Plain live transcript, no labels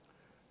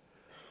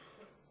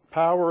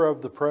Power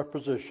of the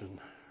preposition.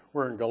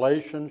 We're in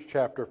Galatians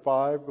chapter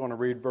 5, going to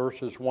read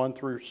verses 1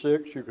 through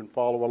 6. You can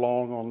follow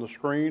along on the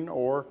screen,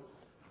 or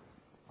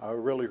I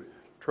really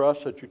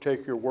trust that you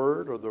take your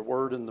word or the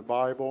word in the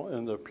Bible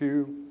in the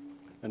pew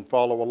and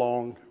follow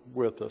along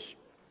with us.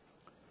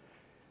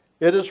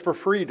 It is for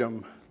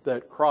freedom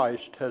that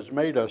Christ has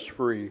made us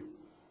free.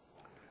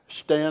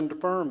 Stand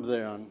firm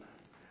then,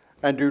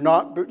 and do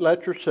not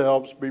let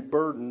yourselves be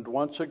burdened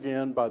once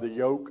again by the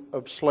yoke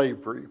of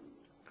slavery.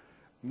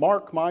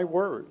 Mark my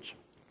words.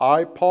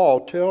 I,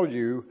 Paul, tell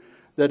you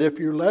that if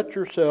you let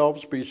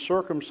yourselves be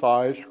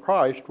circumcised,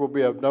 Christ will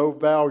be of no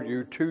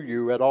value to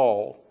you at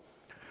all.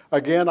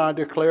 Again, I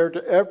declare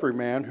to every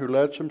man who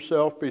lets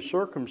himself be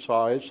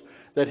circumcised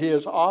that he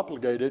is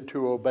obligated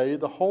to obey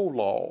the whole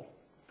law.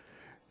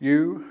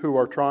 You who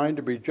are trying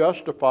to be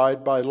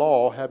justified by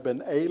law have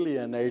been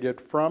alienated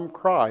from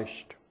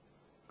Christ.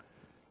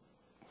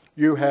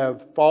 You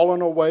have fallen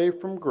away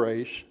from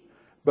grace,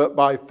 but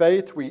by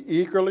faith we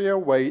eagerly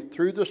await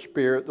through the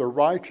Spirit the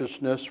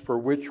righteousness for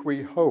which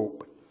we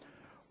hope.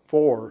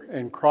 For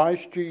in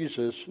Christ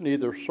Jesus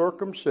neither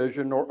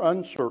circumcision nor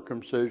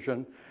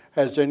uncircumcision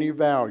has any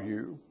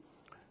value.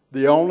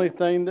 The only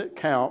thing that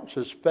counts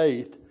is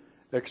faith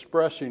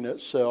expressing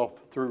itself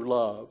through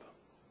love.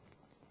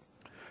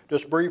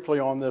 Just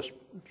briefly on this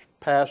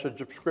passage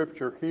of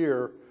Scripture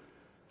here,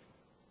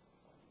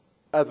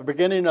 at the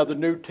beginning of the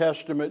New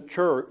Testament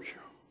church,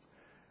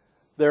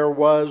 there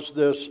was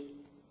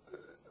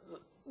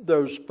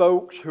those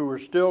folks who were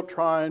still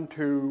trying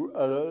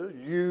to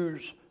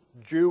use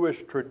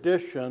Jewish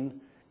tradition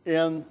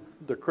in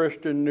the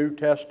Christian New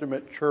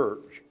Testament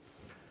church.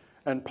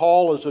 And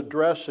Paul is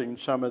addressing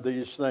some of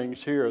these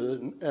things here.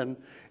 And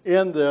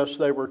in this,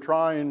 they were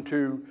trying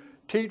to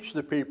teach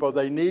the people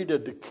they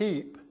needed to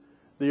keep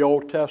the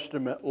Old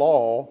Testament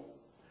law.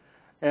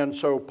 And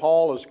so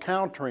Paul is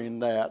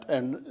countering that.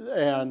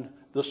 And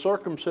the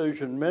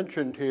circumcision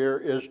mentioned here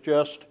is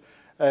just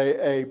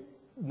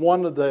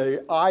one of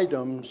the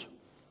items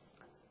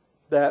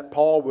that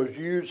Paul was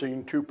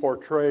using to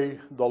portray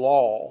the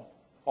law,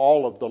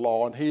 all of the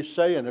law. And he's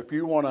saying if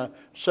you want to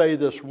say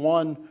this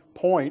one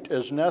point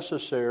is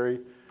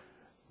necessary,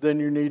 then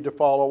you need to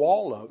follow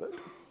all of it.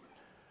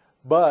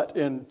 But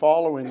in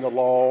following the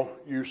law,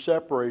 you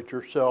separate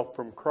yourself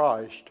from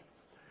Christ.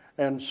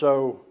 And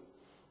so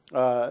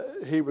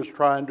he was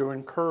trying to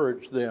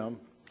encourage them.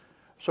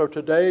 So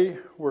today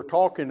we're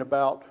talking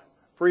about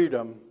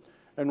freedom,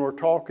 and we're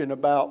talking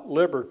about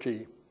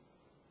liberty.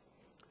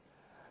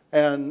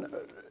 And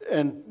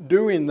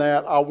doing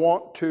that, I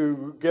want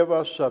to give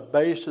us a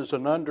basis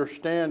and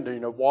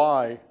understanding of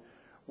why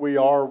we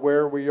are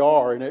where we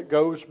are. And it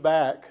goes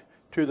back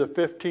to the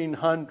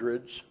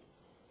 1500s.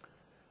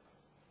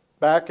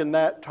 Back in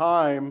that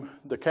time,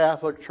 the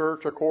Catholic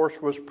Church, of course,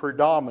 was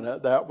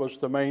predominant. That was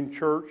the main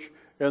church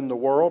in the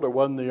world. It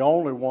wasn't the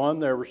only one.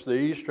 There was the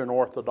Eastern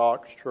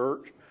Orthodox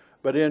Church.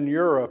 But in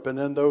Europe and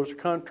in those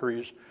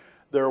countries,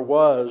 there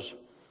was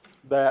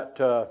that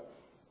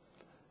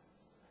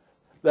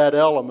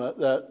element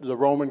that the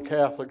Roman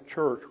Catholic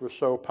Church was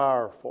so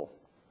powerful.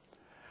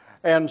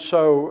 And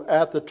so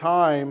at the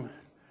time,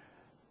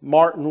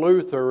 Martin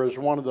Luther is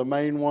one of the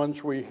main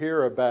ones we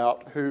hear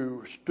about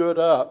who stood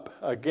up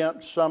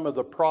against some of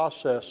the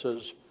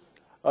processes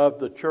of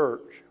the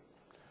church.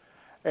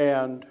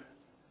 And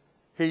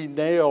he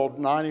nailed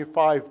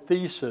 95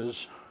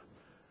 theses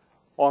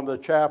on the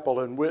chapel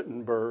in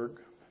Wittenberg.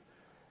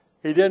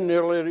 He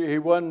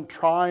wasn't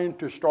trying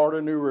to start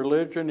a new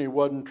religion. He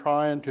wasn't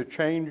trying to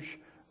change.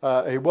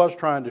 He was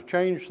trying to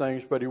change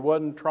things, but he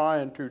wasn't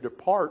trying to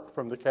depart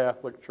from the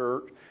Catholic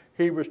Church.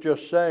 He was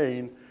just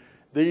saying,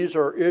 these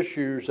are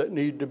issues that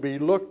need to be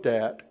looked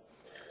at.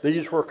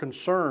 These were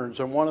concerns,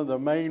 and one of the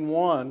main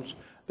ones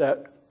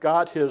that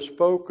got his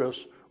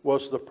focus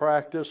was the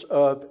practice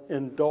of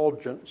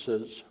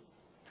indulgences.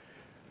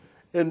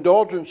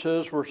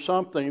 Indulgences were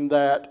something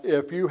that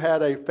if you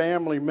had a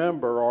family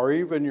member or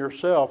even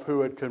yourself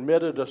who had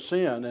committed a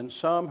sin, and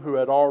some who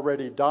had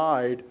already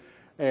died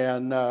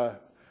and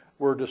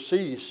were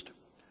deceased,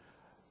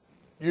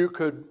 you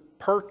could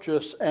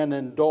purchase an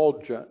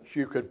indulgence.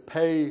 You could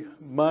pay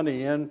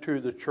money into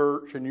the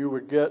church and you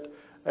would get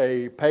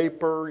a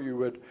paper, you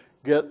would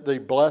get the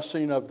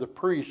blessing of the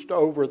priest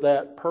over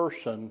that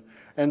person.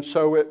 And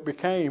so it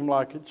became,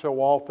 like it so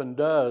often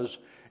does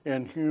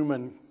in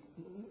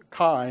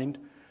humankind,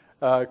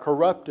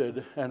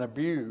 corrupted and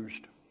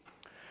abused.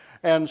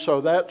 And so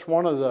that's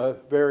one of the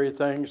very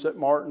things that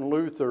Martin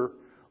Luther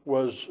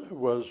was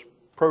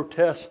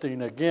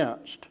protesting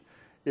against,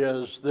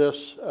 is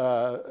this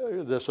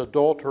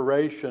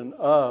adulteration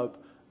of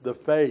the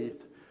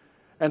faith.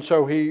 And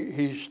so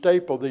he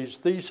stapled these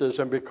theses,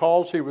 and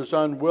because he was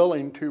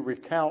unwilling to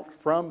recount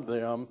from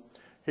them,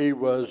 he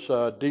was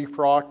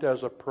defrocked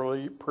as a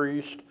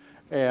priest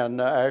and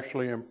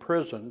actually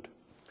imprisoned.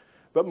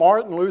 But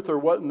Martin Luther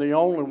wasn't the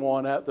only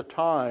one at the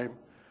time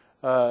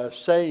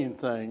saying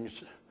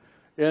things.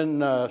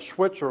 In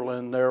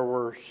Switzerland, there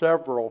were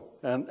several,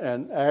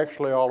 and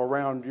actually all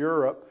around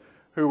Europe,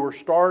 who were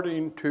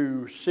starting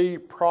to see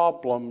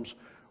problems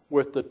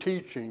with the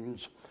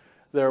teachings.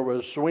 There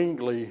was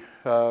Zwingli,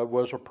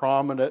 was a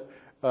prominent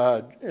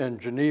in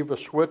Geneva,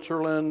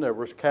 Switzerland. There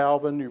was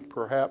Calvin. You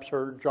perhaps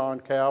heard John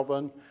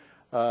Calvin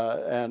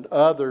and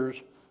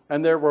others.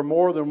 And there were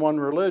more than one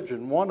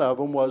religion. One of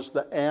them was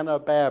the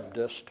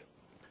Anabaptist.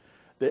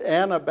 The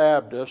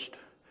Anabaptist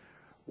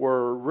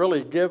were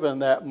really given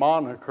that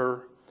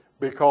moniker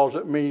because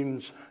it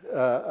means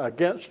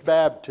against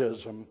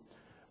baptism.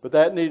 But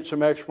that needs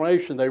some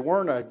explanation. They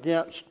weren't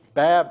against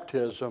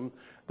baptism.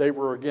 They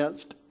were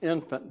against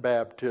infant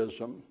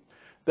baptism.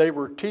 They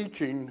were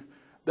teaching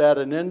that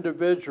an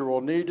individual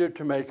needed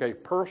to make a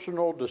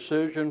personal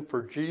decision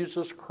for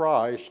Jesus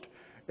Christ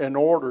in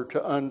order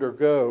to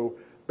undergo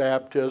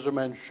baptism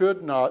and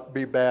should not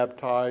be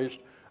baptized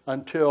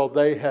until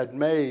they had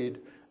made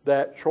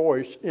that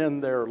choice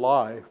in their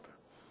life.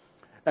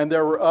 And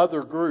there were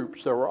other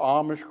groups. There were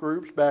Amish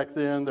groups back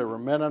then. There were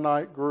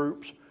Mennonite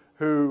groups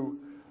who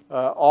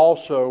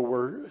also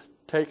were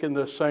taking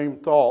the same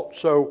thought.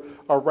 So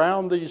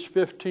around these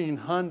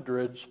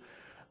 1500s,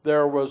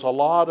 there was a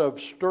lot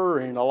of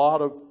stirring, a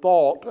lot of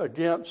thought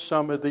against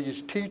some of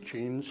these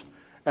teachings,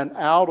 and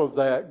out of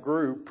that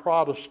grew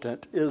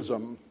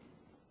Protestantism.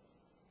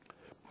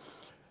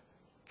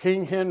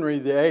 King Henry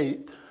VIII,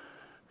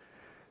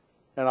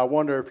 and I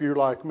wonder if you,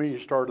 like me,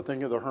 started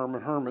thinking of the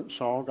Herman Hermit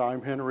song,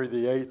 I'm Henry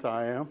VIII,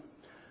 I am.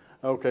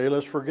 Okay,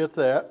 let's forget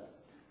that.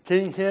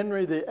 King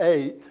Henry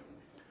VIII,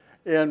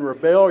 in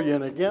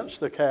rebellion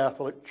against the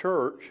Catholic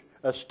Church,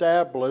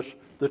 established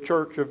the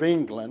Church of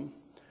England,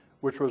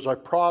 which was a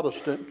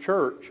Protestant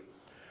church.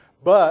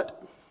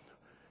 But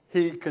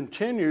he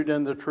continued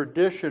in the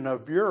tradition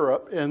of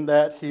Europe in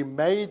that he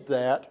made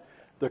that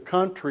the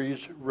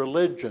country's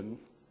religion.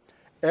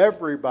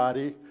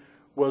 Everybody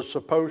was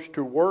supposed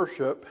to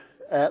worship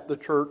at the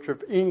Church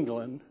of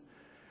England.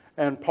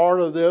 And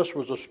part of this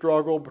was a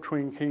struggle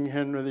between King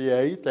Henry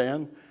VIII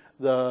and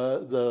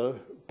the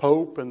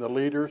Pope and the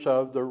leaders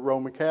of the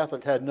Roman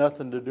Catholic. Had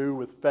nothing to do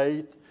with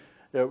faith.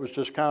 It was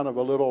just kind of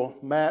a little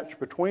match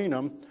between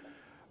them.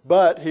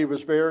 But he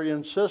was very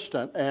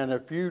insistent. And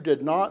if you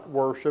did not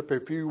worship,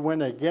 if you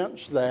went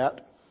against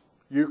that,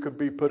 you could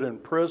be put in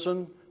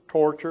prison,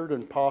 tortured,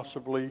 and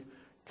possibly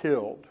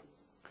killed.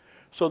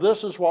 So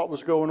this is what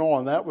was going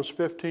on. That was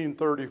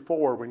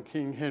 1534 when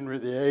King Henry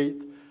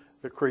VIII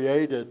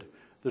created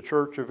the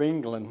Church of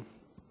England.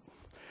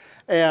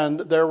 And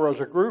there was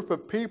a group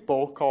of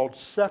people called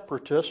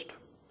separatists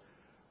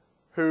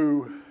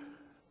who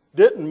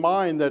didn't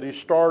mind that he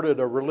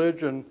started a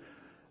religion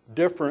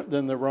different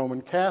than the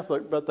Roman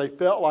Catholic, but they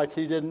felt like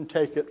he didn't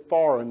take it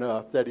far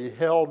enough, that he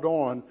held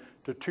on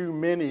to too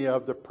many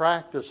of the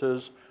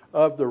practices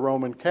of the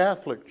Roman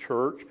Catholic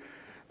Church.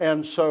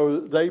 And so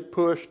they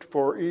pushed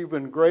for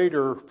even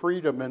greater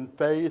freedom in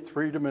faith,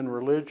 freedom in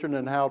religion,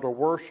 and how to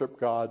worship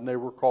God. And they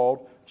were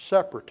called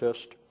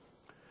separatists.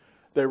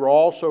 They were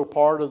also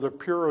part of the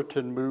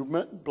Puritan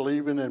movement,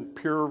 believing in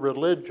pure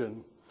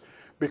religion.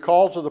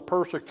 Because of the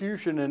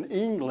persecution in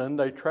England,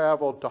 they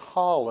traveled to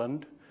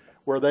Holland,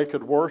 where they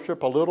could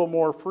worship a little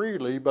more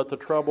freely. But the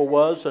trouble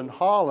was, in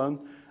Holland,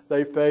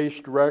 they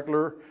faced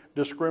regular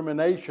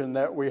discrimination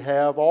that we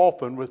have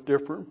often with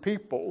different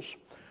peoples.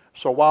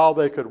 So while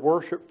they could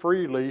worship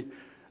freely,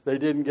 they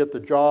didn't get the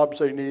jobs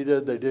they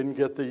needed. They didn't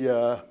get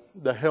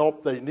the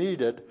help they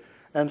needed.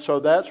 And so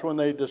that's when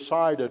they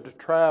decided to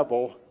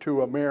travel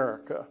to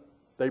America.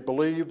 They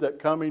believed that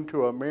coming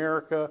to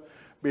America,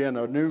 being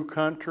a new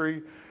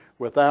country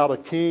without a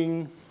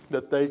king,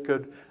 that they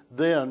could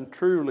then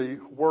truly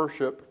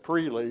worship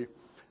freely.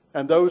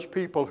 And those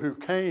people who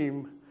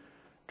came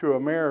to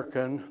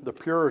America, the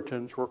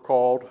Puritans, were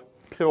called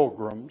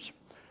Pilgrims.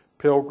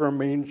 Pilgrim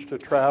means to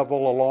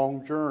travel a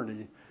long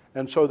journey.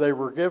 And so they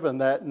were given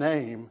that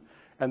name,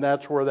 and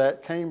that's where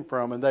that came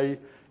from. And they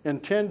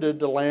intended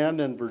to land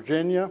in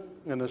Virginia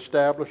and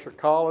establish a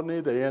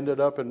colony. They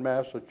ended up in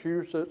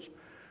Massachusetts,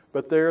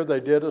 but there they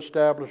did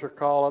establish a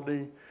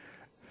colony.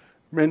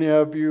 Many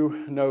of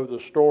you know the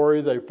story.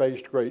 They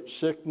faced great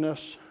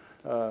sickness,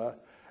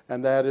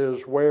 and that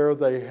is where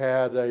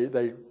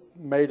they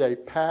made a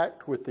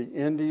pact with the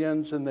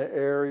Indians in the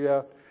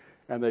area.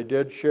 And they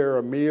did share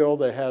a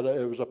meal.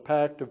 It was a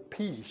pact of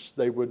peace.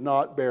 They would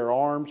not bear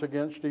arms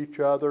against each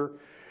other.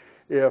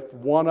 If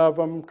one of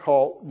them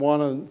caught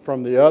one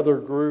from the other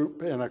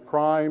group in a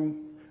crime,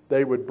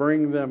 they would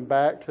bring them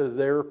back to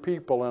their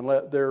people and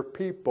let their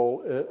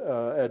people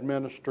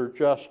administer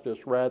justice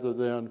rather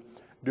than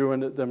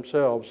doing it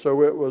themselves.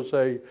 So it was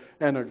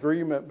an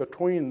agreement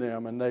between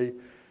them, and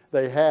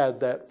they had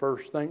that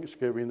first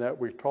Thanksgiving that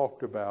we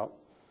talked about.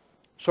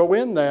 So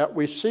in that,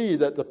 we see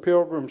that the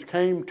Pilgrims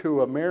came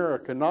to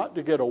America not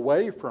to get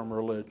away from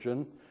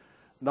religion,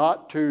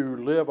 not to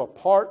live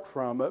apart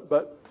from it,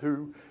 but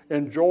to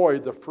enjoy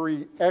the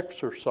free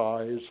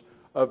exercise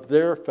of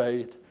their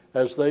faith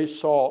as they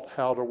sought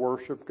how to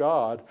worship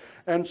God.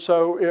 And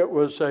so it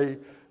was a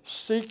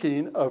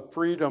seeking of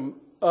freedom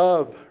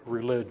of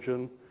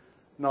religion,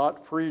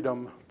 not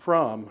freedom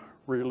from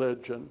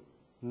religion.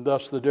 And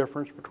thus the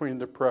difference between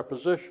the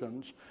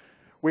prepositions.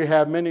 We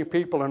have many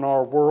people in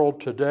our world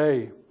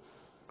today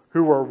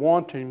who are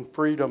wanting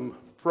freedom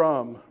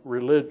from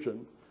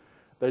religion.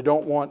 They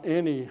don't want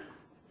any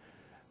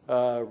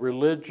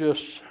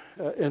religious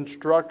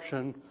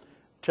instruction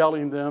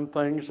telling them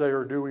things they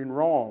are doing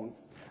wrong,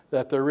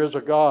 that there is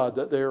a God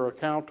that they are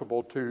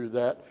accountable to,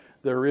 that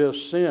there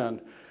is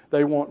sin.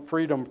 They want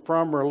freedom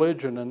from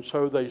religion, and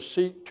so they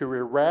seek to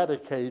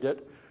eradicate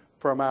it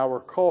from our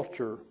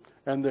culture.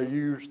 And they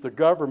use the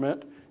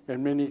government,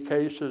 in many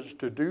cases,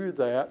 to do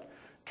that,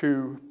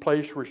 to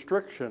place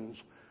restrictions.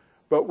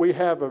 But we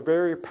have a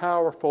very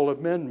powerful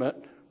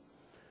amendment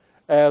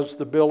as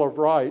the Bill of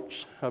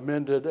Rights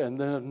amended and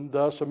then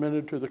thus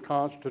amended to the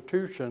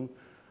Constitution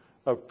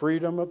of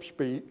freedom of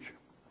speech,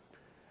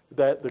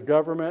 that the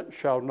government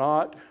shall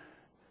not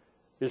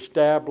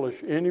establish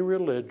any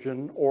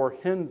religion or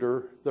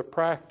hinder the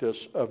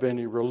practice of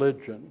any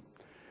religion.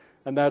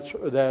 And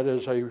that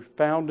is a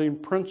founding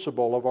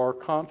principle of our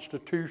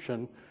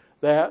Constitution.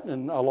 That,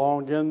 and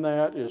along in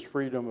that, is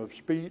freedom of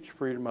speech,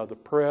 freedom of the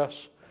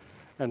press,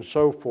 and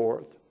so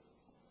forth.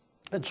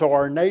 And so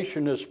our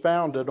nation is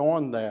founded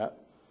on that.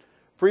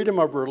 Freedom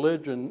of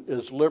religion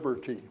is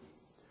liberty.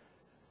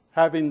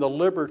 Having the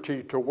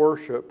liberty to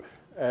worship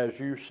as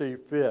you see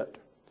fit.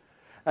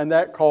 And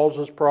that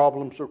causes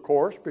problems, of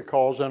course,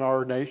 because in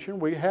our nation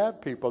we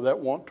have people that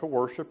want to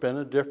worship in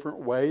a different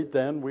way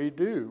than we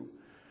do.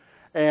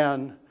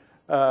 And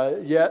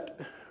yet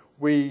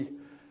we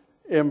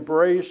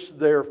embrace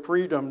their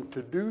freedom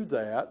to do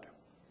that,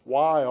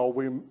 while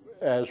we,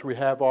 as we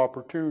have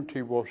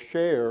opportunity, will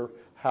share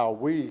how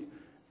we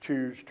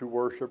choose to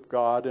worship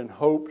God in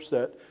hopes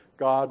that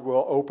God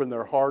will open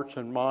their hearts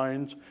and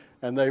minds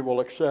and they will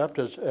accept,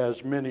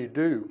 as many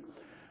do.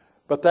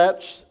 But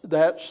that's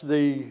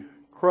the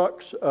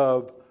crux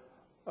of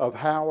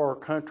how our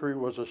country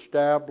was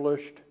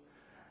established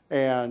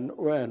and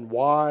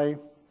why.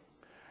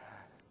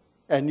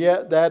 And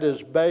yet that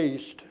is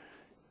based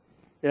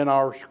in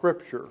our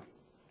Scripture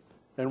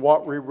and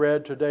what we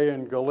read today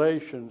in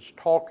Galatians,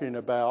 talking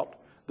about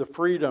the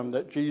freedom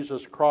that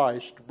Jesus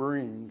Christ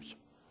brings.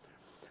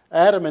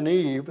 Adam and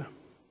Eve,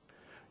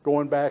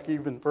 going back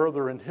even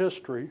further in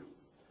history,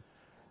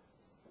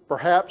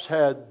 perhaps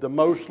had the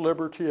most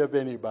liberty of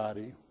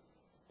anybody.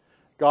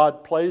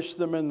 God placed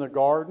them in the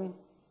garden,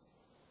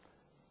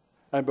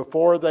 and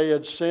before they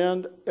had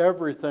sinned,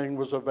 everything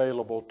was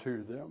available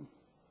to them.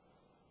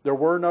 There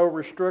were no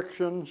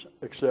restrictions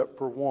except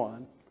for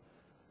one,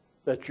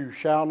 that you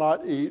shall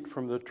not eat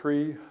from the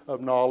tree of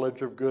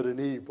knowledge of good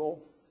and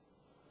evil.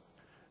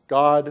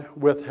 God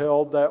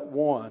withheld that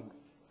one.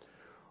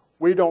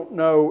 We don't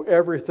know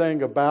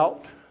everything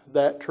about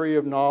that tree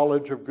of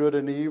knowledge of good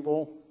and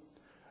evil,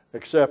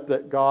 except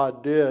that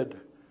God did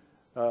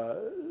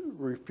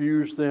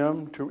refuse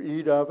them to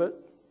eat of it.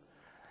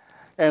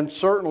 And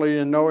certainly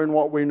in knowing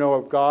what we know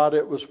of God,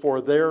 it was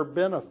for their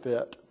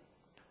benefit.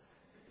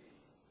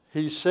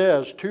 He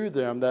says to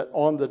them that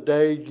on the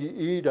day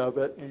ye eat of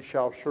it, ye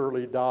shall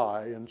surely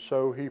die. And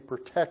so he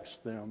protects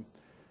them.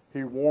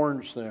 He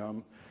warns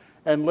them.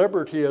 And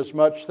liberty is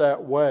much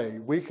that way.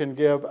 We can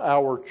give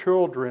our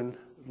children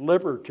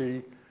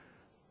liberty,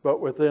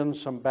 but within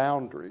some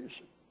boundaries.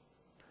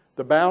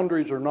 The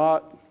boundaries are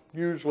not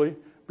usually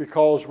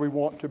because we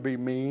want to be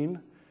mean,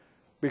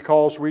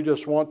 because we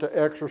just want to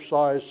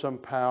exercise some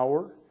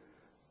power,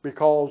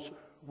 because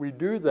we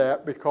do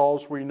that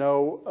because we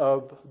know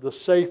of the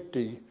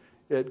safety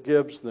it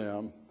gives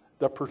them,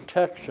 the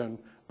protection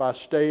by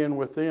staying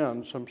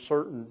within some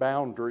certain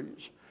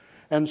boundaries.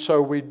 And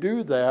so we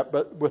do that,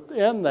 but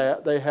within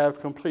that they have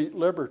complete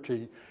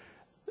liberty.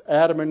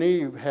 Adam and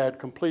Eve had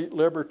complete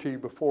liberty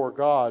before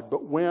God,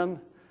 but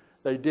when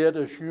they did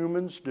as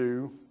humans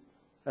do,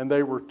 and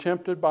they were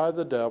tempted by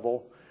the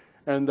devil,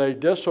 and they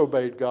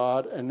disobeyed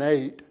God and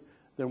ate,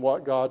 then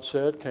what God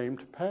said came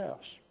to pass.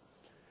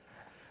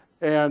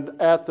 And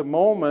at the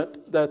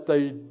moment that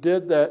they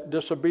did that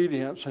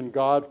disobedience and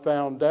God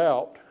found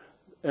out,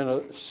 in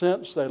a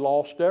sense they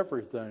lost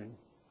everything.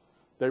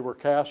 They were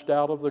cast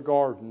out of the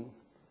garden.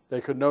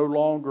 They could no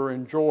longer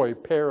enjoy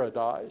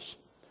paradise.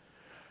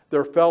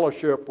 Their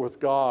fellowship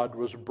with God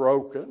was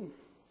broken.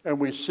 And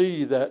we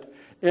see that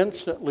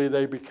instantly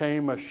they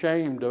became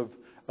ashamed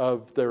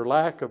of their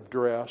lack of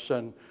dress.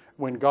 And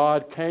when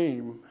God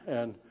came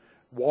and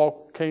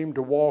came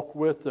to walk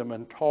with them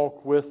and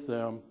talk with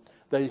them,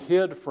 they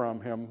hid from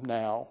him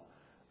now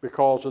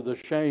because of the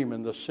shame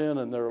and the sin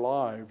in their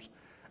lives.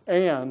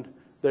 And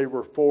they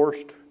were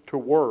forced to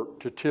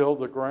work, to till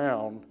the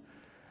ground.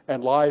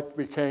 And life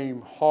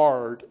became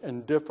hard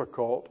and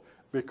difficult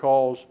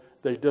because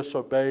they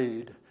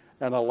disobeyed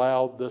and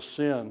allowed the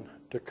sin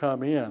to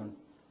come in.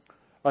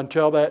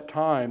 Until that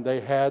time,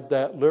 they had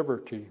that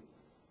liberty.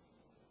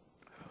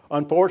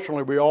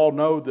 Unfortunately, we all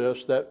know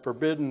this, that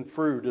forbidden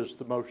fruit is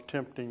the most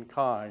tempting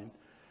kind.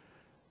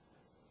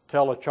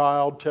 Tell a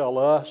child, tell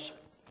us,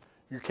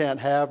 you can't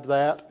have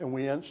that, and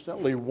we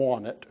instantly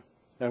want it,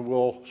 and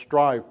we'll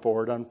strive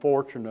for it,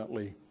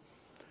 unfortunately.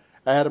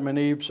 Adam and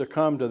Eve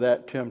succumbed to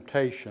that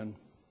temptation.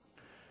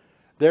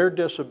 Their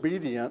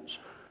disobedience,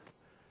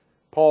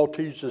 Paul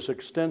teaches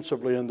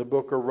extensively in the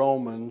book of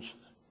Romans,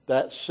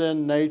 that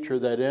sin nature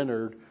that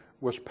entered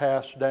was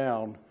passed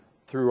down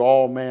through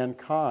all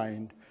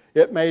mankind.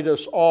 It made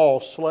us all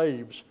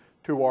slaves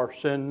to our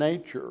sin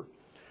nature.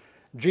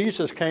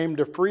 Jesus came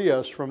to free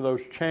us from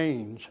those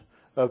chains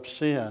of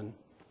sin.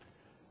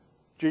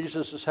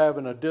 Jesus is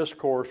having a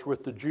discourse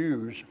with the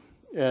Jews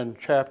in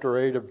chapter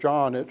 8 of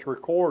John. It's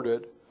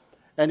recorded.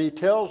 And he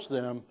tells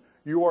them,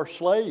 you are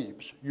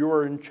slaves. You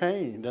are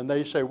enchained. And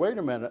they say, wait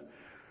a minute.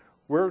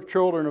 We're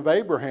children of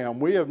Abraham.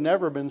 We have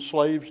never been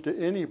slaves to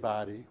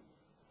anybody.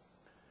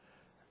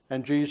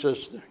 And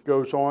Jesus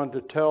goes on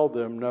to tell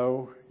them,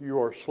 no, you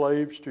are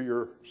slaves to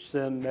your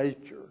sin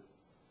nature.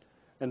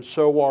 And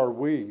so are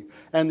we.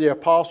 And the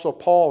Apostle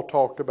Paul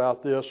talked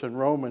about this in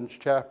Romans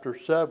chapter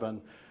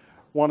 7.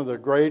 One of the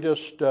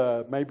greatest,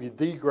 maybe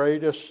the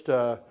greatest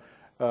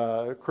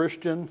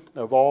Christian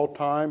of all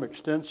time,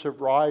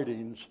 extensive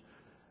writings,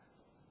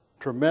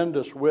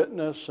 tremendous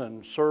witness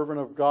and servant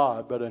of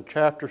God. But in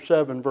chapter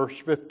 7, verse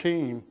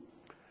 15,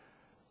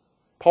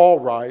 Paul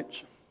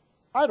writes,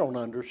 I don't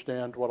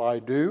understand what I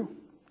do.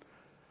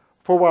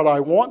 For what I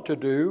want to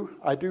do,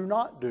 I do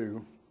not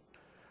do.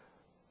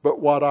 But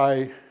what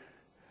I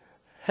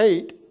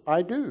hate,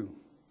 I do.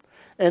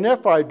 And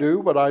if I do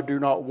what I do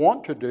not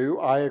want to do,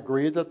 I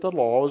agree that the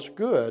law is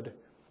good,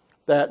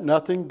 that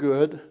nothing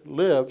good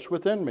lives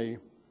within me.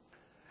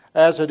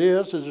 As it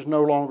is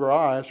no longer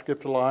I,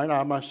 skipped a line,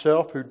 I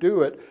myself who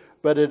do it,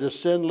 but it is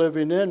sin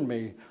living in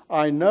me.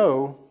 I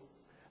know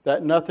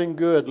that nothing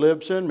good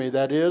lives in me,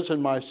 that is,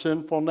 in my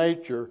sinful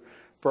nature.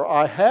 For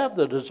I have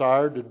the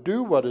desire to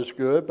do what is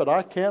good, but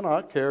I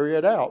cannot carry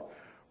it out.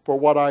 For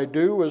what I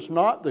do is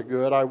not the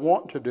good I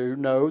want to do.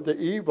 No, the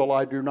evil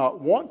I do not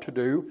want to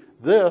do,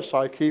 this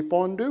I keep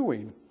on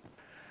doing.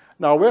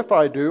 Now if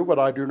I do what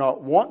I do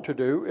not want to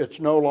do, it's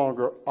no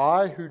longer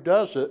I who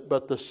does it,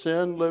 but the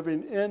sin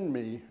living in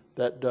me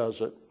that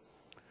does it.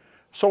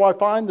 So I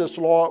find this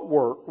law at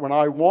work. When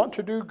I want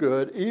to do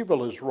good,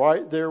 evil is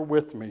right there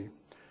with me.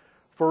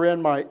 For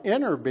in my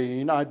inner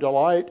being I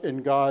delight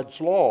in God's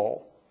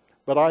law.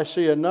 But I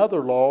see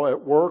another law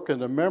at work in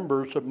the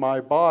members of my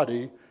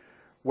body,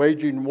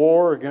 waging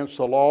war against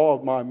the law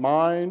of my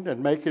mind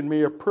and making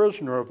me a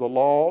prisoner of the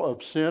law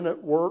of sin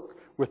at work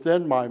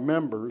within my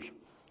members.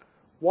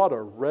 What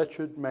a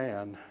wretched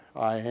man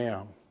I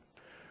am.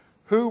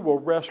 Who will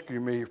rescue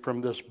me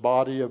from this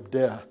body of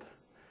death?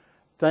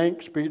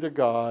 Thanks be to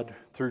God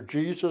through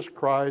Jesus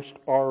Christ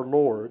our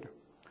Lord.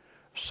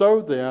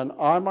 So then,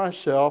 I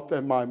myself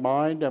in my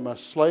mind am a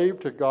slave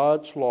to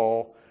God's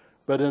law,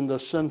 but in the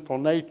sinful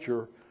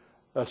nature,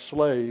 a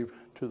slave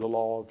to the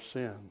law of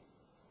sin.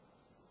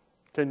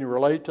 Can you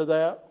relate to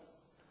that?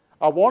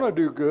 I want to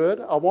do good.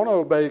 I want to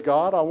obey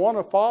God. I want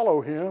to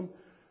follow Him.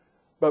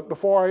 But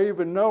before I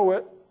even know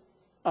it,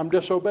 I'm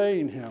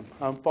disobeying Him.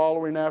 I'm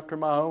following after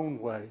my own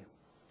way.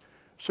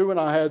 Sue and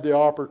I had the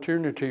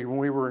opportunity when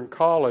we were in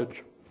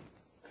college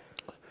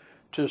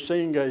to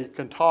sing a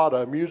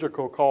cantata, a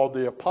musical called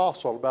The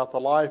Apostle, about the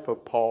life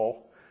of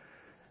Paul.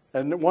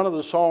 And one of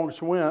the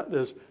songs went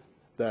is,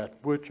 that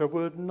which I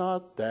would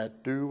not,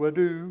 that do I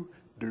do.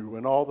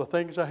 Doing all the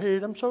things I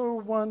hate, I'm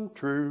so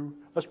untrue.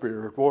 A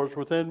spirit wars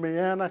within me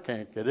and I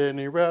can't get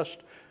any rest.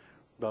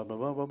 Bum, bum,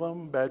 bum, bum,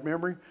 bum, bad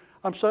memory.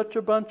 I'm such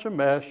a bunch of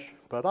mesh,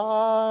 but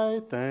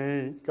I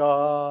thank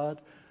God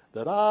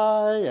that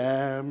I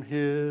am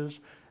His.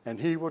 And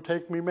He will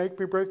take me, make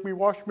me, break me,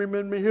 wash me,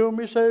 mend me, heal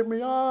me, save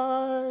me.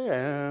 I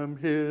am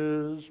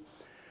His.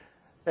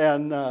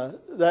 And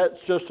that's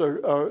just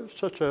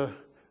such a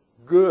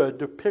good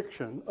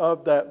depiction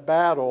of that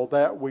battle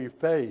that we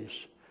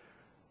face.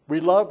 We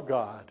love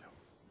God.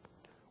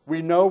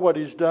 We know what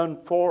He's done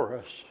for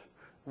us.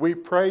 We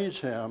praise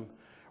Him.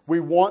 We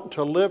want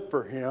to live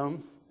for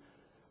Him.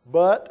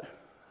 But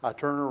I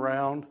turn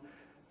around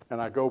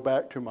and I go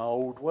back to my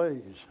old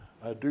ways.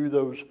 I do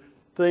those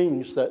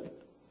things that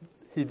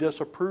He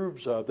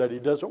disapproves of, that He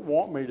doesn't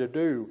want me to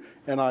do,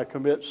 and I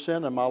commit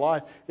sin in my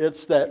life.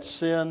 It's that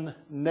sin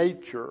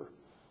nature.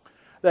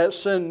 That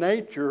sin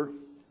nature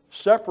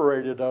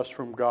separated us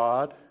from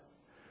God,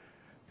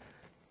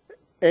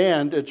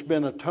 and it's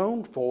been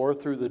atoned for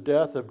through the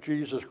death of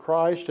Jesus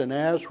Christ. And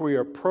as we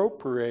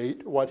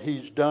appropriate what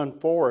He's done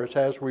for us,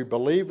 as we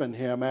believe in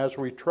Him, as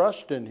we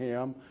trust in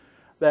Him,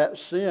 that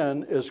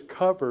sin is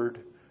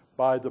covered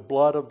by the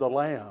blood of the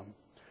Lamb.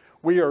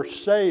 We are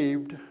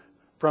saved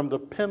from the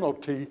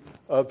penalty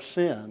of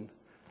sin.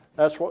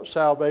 That's what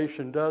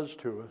salvation does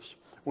to us.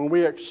 When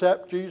we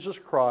accept Jesus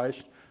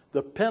Christ,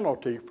 the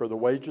penalty for the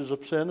wages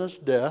of sin is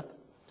death.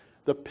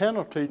 The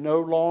penalty no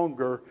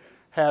longer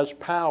has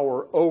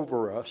power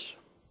over us.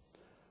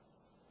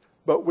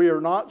 But we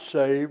are not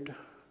saved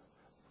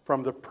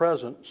from the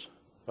presence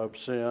of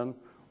sin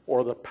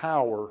or the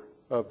power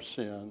of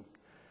sin.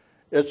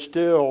 It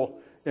still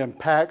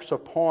impacts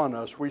upon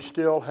us. We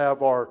still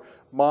have our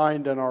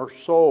mind and our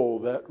soul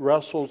that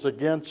wrestles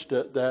against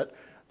it, that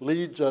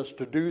leads us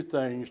to do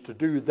things, to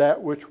do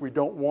that which we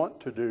don't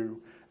want to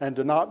do, and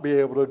to not be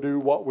able to do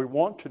what we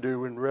want to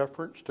do in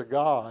reference to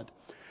God.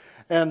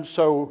 And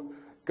so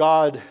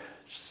God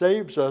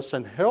saves us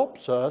and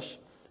helps us.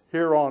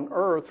 here on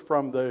earth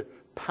from the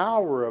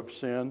power of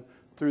sin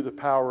through the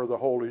power of the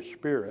Holy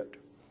Spirit.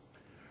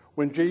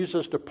 When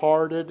Jesus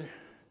departed,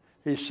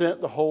 he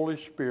sent the Holy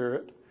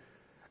Spirit.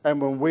 And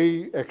when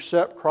we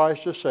accept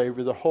Christ as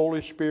Savior, the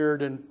Holy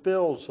Spirit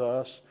infills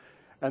us.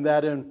 And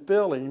that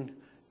infilling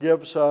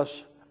gives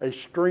us a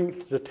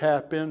strength to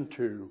tap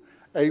into,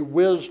 a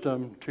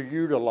wisdom to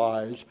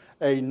utilize,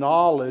 a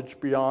knowledge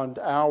beyond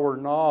our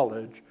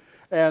knowledge.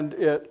 And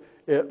it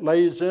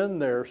lays in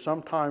there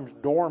sometimes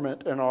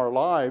dormant in our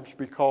lives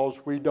because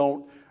we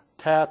don't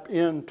tap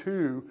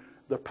into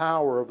the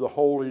power of the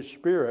Holy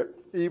Spirit,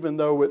 even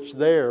though it's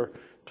there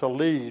to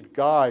lead,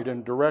 guide,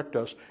 and direct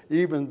us,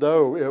 even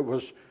though it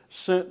was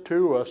sent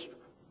to us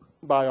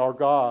by our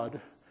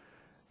God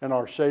and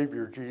our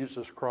Savior,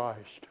 Jesus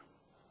Christ.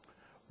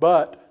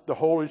 But the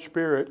Holy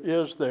Spirit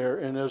is there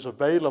and is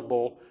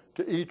available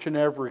to each and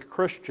every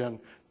Christian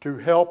to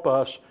help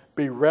us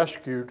be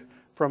rescued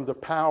from the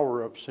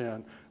power of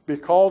sin.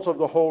 Because of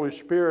the Holy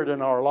Spirit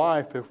in our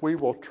life, if we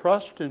will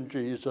trust in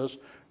Jesus,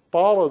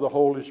 follow the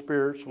Holy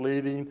Spirit's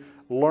leading,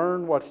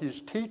 learn what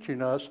He's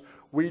teaching us,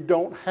 we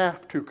don't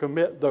have to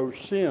commit those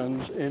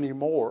sins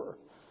anymore.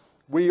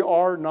 We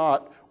are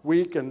not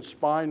weak and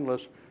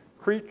spineless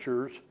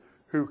creatures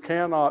who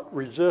cannot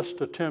resist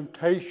a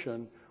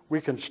temptation. We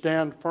can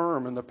stand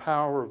firm in the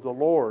power of the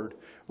Lord.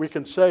 We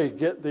can say,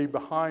 "Get thee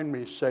behind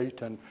me,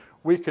 Satan."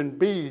 We can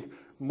be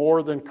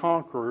more than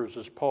conquerors,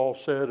 as Paul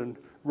said in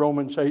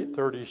Romans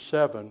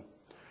 8:37.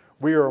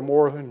 We are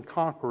more than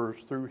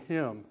conquerors through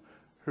Him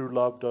who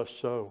loved us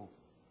so.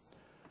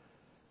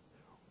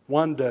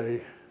 One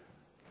day,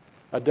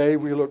 a day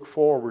we look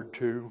forward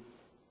to,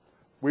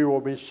 we will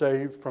be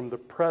saved from the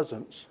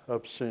presence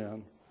of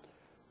sin.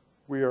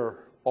 We are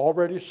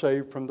already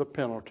saved from the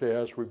penalty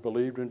as we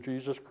believed in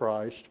Jesus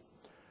Christ.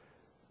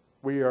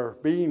 We are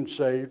being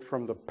saved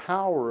from the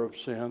power of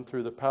sin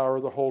through the power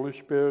of the Holy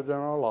Spirit in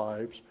our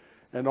lives.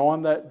 And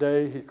on that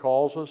day He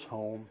calls us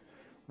home,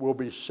 we'll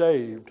be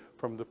saved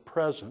from the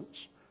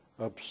presence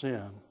of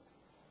sin.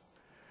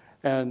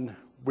 And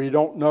we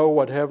don't know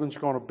what heaven's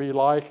going to be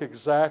like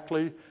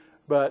exactly,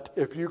 but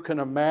if you can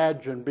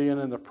imagine being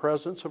in the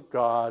presence of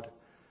God,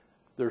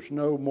 there's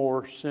no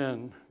more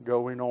sin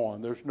going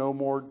on. There's no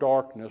more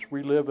darkness.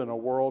 We live in a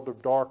world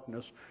of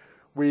darkness.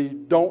 We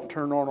don't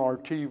turn on our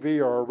TV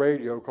or our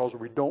radio because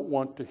we don't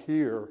want to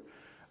hear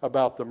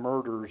about the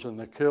murders and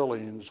the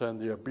killings and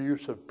the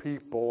abuse of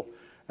people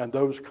and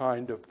those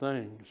kind of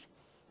things.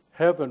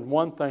 Heaven,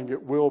 one thing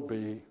it will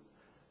be,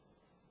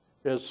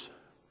 is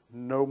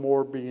no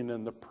more being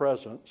in the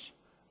presence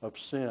of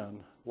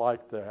sin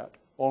like that.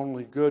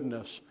 Only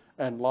goodness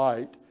and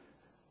light,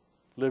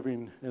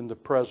 living in the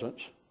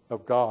presence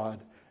of God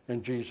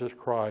and Jesus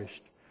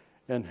Christ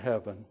in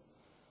heaven.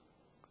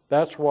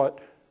 That's what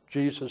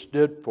Jesus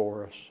did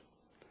for us.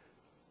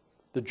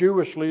 The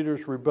Jewish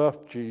leaders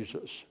rebuffed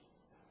Jesus,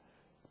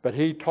 but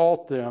He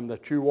taught them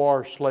that you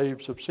are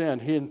slaves of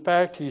sin. In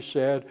fact, He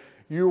said,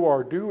 you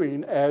are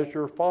doing as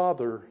your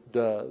father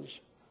does.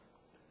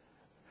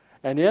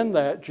 And in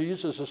that,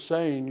 Jesus is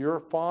saying, your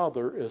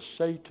father is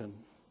Satan.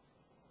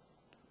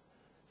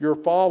 You're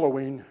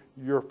following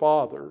your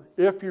father.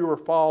 If you were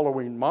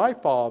following my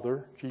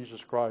father,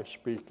 Jesus Christ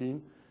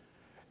speaking,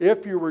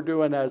 if you were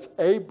doing as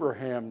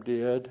Abraham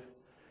did,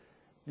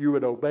 you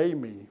would obey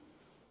me.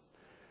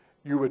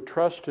 You would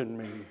trust in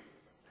me.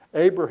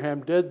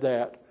 Abraham did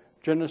that.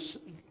 Genesis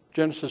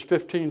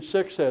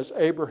 15:6 says,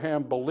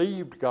 Abraham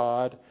believed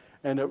God,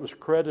 and it was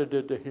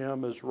credited to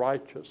him as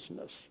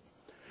righteousness.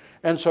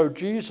 And so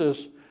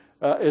Jesus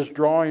is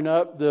drawing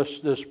up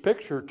this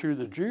picture to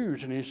the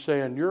Jews, and He's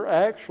saying, you're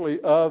actually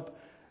of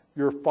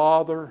your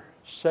father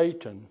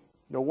Satan.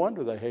 No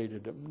wonder they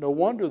hated Him. No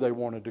wonder they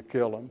wanted to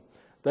kill Him.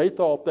 They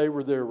thought they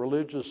were their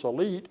religious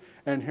elite,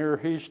 and here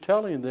He's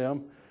telling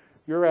them,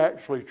 you're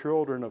actually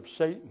children of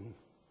Satan.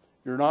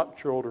 You're not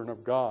children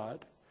of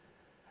God.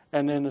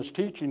 And in His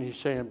teaching, He's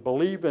saying,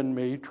 believe in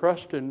me,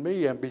 trust in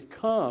me, and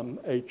become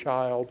a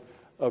child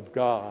of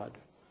God.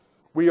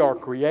 We are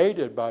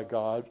created by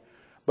God,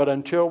 but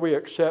until we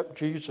accept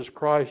Jesus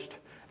Christ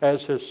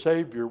as His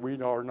Savior, we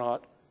are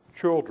not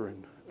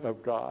children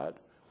of God,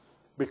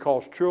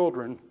 because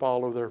children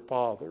follow their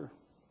father.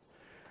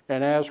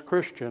 And as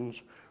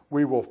Christians,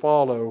 we will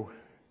follow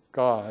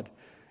God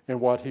in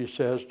what He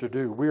says to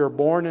do. We are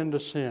born into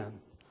sin.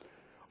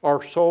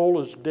 Our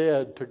soul is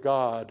dead to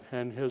God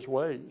and His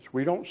ways.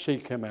 We don't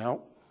seek Him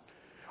out.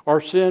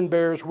 Our sin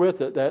bears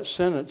with it that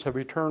sentence of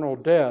eternal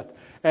death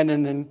and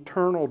an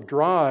internal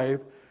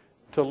drive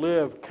to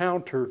live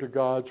counter to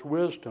God's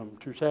wisdom,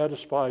 to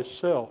satisfy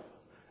self,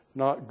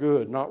 not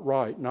good, not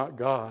right, not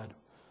God.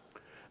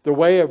 The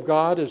way of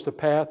God is the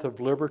path of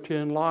liberty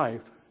and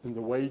life, and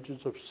the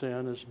wages of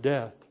sin is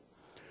death.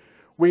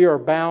 We are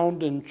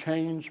bound in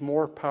chains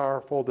more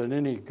powerful than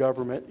any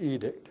government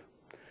edict,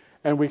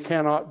 and we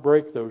cannot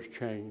break those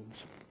chains.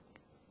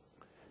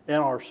 In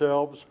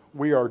ourselves,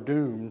 we are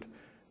doomed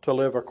to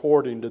live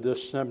according to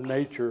this sin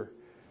nature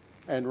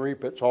and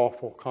reap its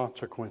awful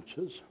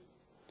consequences.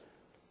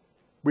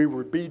 We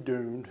would be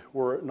doomed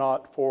were it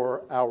not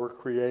for our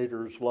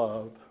Creator's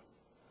love.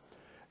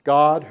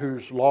 God,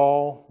 whose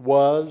law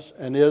was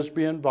and is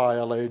being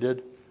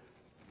violated,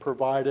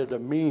 provided a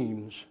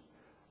means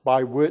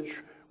by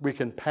which we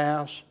can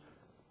pass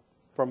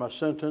from a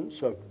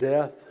sentence of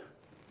death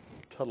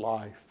to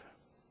life.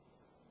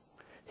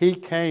 He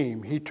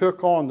came, He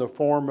took on the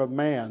form of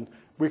man.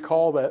 We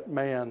call that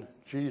man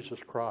Jesus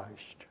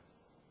Christ.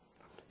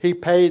 He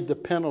paid the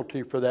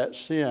penalty for that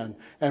sin,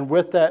 and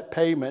with that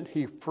payment,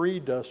 He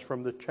freed us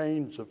from the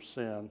chains of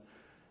sin.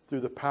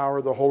 Through the power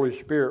of the Holy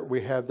Spirit,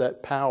 we have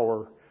that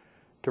power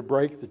to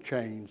break the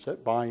chains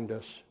that bind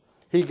us.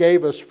 He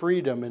gave us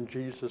freedom in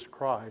Jesus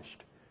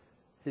Christ.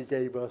 He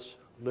gave us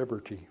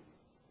liberty.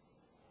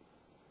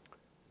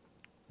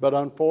 But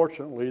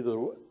unfortunately,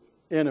 the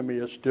enemy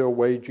is still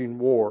waging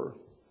war.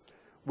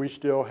 We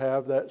still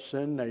have that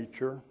sin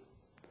nature.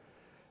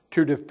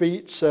 To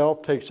defeat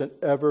self takes an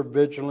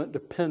ever-vigilant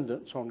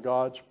dependence on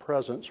God's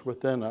presence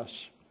within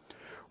us.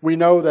 We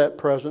know that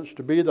presence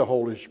to be the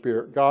Holy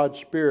Spirit. God's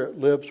Spirit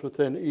lives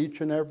within each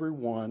and every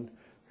one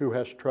who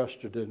has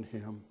trusted in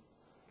Him.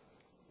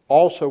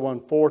 Also,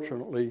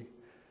 unfortunately,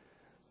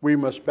 we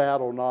must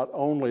battle not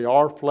only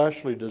our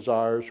fleshly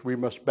desires, we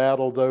must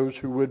battle those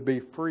who would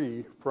be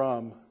free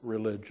from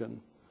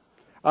religion.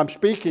 I'm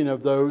speaking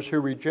of those who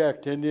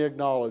reject any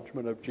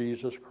acknowledgement of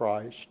Jesus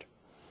Christ.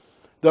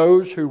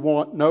 Those who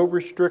want no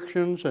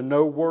restrictions and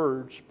no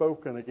words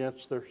spoken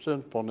against their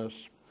sinfulness.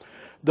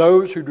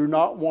 Those who do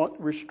not want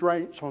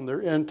restraints on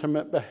their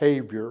intimate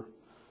behavior.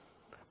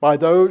 By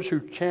those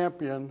who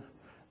champion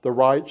the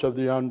rights of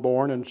the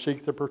unborn and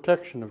seek the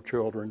protection of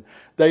children.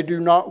 They do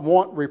not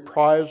want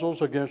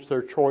reprisals against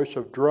their choice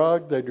of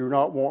drug. They do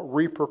not want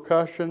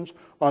repercussions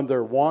on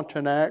their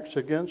wanton acts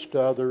against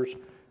others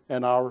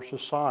and our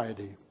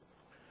society.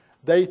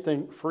 They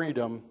think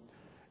freedom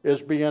is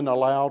being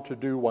allowed to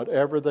do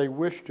whatever they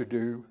wish to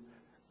do,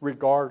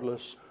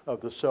 regardless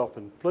of the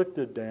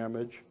self-inflicted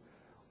damage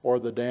or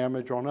the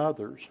damage on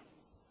others.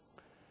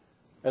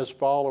 As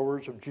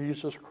followers of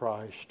Jesus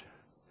Christ,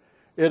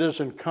 it is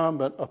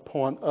incumbent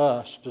upon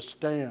us to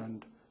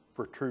stand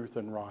for truth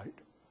and right.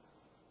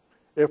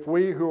 If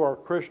we who are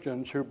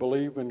Christians who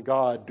believe in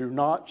God do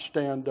not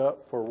stand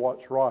up for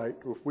what's right,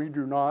 if we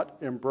do not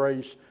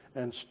embrace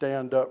and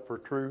stand up for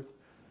truth,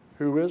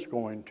 who is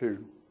going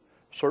to?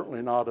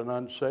 Certainly not an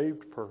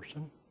unsaved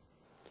person.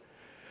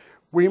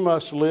 We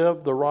must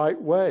live the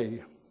right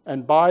way,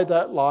 and by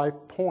that life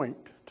point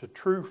to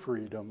true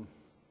freedom.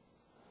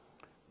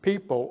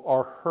 People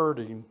are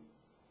hurting,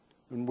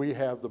 and we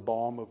have the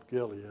balm of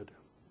Gilead,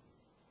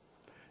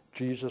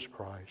 Jesus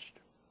Christ.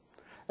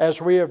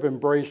 As we have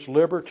embraced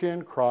liberty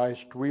in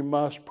Christ, we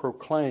must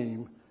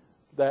proclaim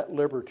that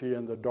liberty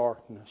in the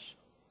darkness.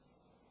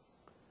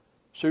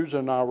 Susan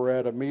and I were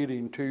at a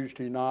meeting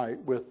Tuesday night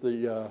with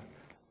the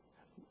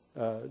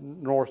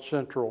North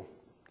Central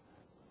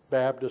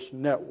Baptist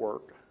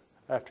Network.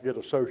 I have to get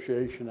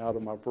association out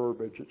of my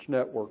verbiage. It's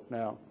network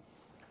now.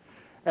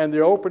 And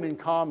the opening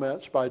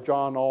comments by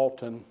John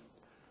Alton,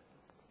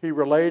 he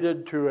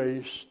related to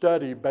a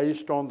study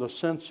based on the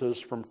census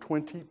from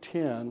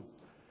 2010,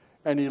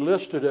 and he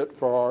listed it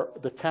for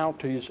the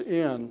counties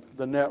in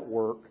the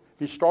network.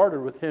 He started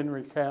with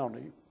Henry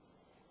County.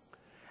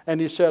 And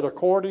he said,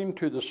 according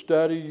to the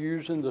study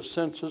using the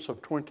census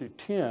of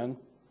 2010,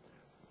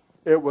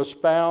 it was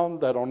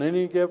found that on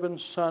any given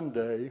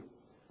Sunday,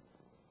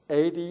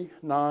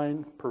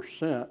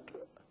 89%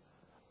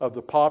 of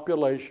the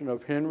population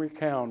of Henry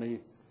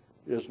County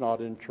is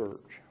not in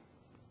church.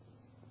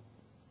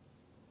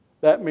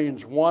 That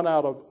means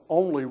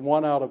only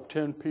one out of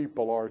 10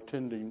 people are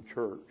attending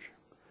church.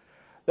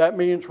 That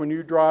means when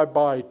you drive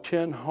by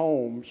 10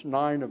 homes,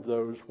 9 of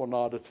those will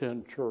not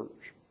attend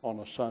church on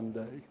a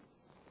Sunday.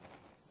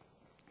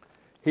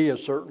 He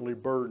is certainly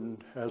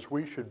burdened, as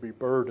we should be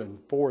burdened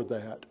for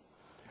that.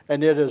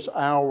 And it is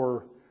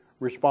our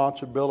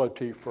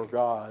responsibility for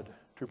God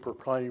to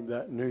proclaim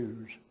that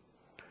news.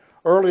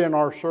 Early in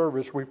our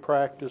service, we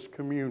practiced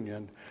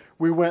communion.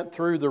 We went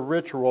through the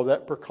ritual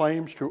that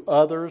proclaims to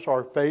others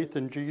our faith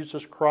in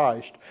Jesus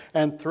Christ.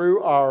 And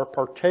through our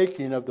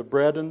partaking of the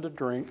bread and the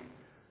drink,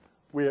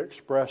 we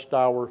expressed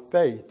our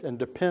faith and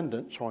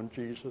dependence on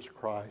Jesus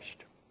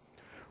Christ.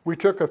 We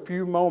took a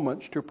few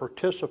moments to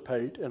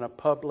participate in a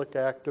public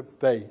act of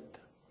faith.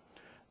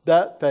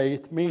 That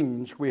faith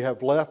means we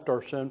have left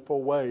our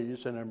sinful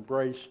ways and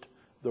embraced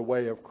the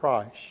way of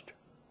Christ.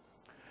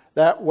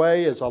 That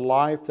way is a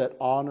life that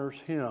honors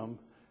Him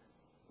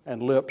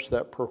and lips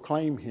that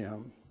proclaim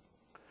Him.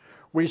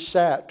 We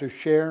sat to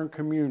share in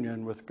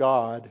communion with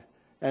God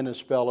and His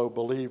fellow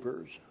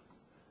believers.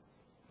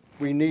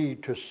 We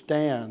need to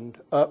stand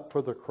up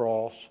for the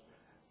cross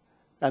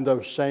and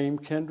those same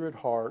kindred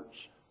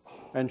hearts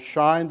and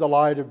shine the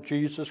light of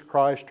Jesus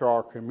Christ to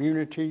our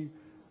community,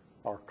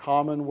 our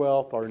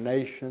commonwealth, our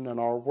nation, and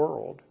our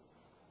world.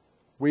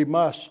 We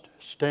must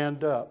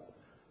stand up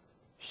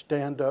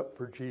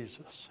for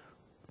Jesus.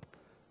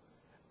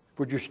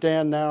 Would you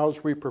stand now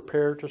as we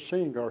prepare to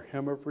sing our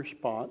hymn of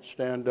response,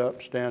 Stand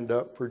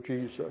Up for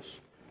Jesus.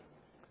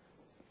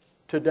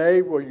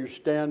 Today, will you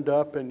stand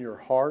up in your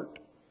heart?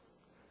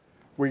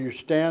 Will you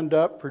stand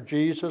up for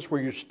Jesus?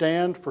 Will you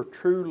stand for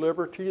true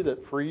liberty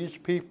that frees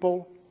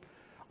people?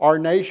 Our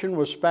nation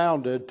was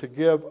founded to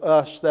give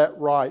us that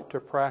right to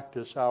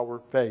practice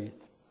our faith.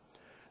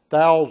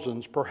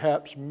 Thousands,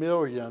 perhaps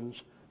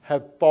millions,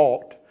 have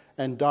fought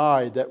and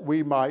died that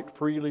we might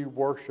freely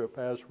worship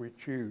as we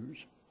choose.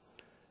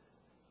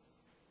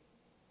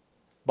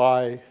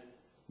 By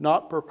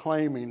not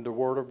proclaiming the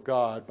Word of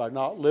God, by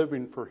not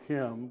living for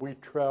Him, we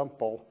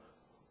trample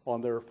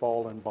on their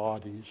fallen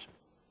bodies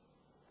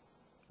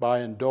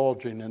by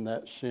indulging in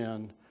that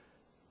sin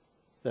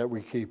that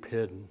we keep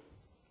hidden.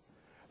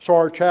 So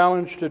our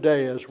challenge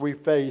today as we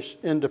face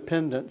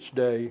Independence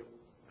Day,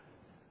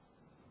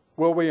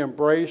 will we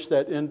embrace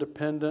that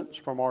independence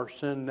from our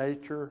sin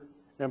nature,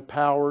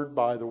 empowered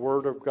by the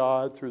Word of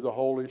God through the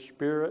Holy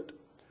Spirit?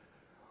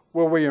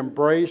 Will we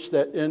embrace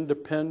that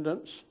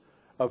independence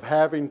of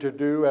having to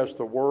do as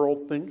the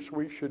world thinks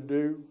we should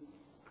do?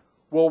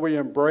 Will we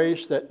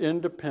embrace that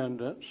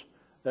independence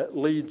that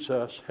leads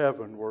us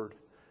heavenward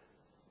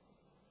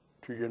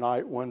to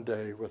unite one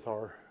day with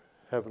our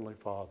Heavenly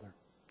Father?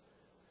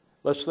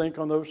 Let's think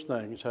on those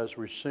things as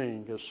we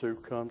sing as Sue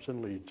comes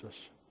and leads us.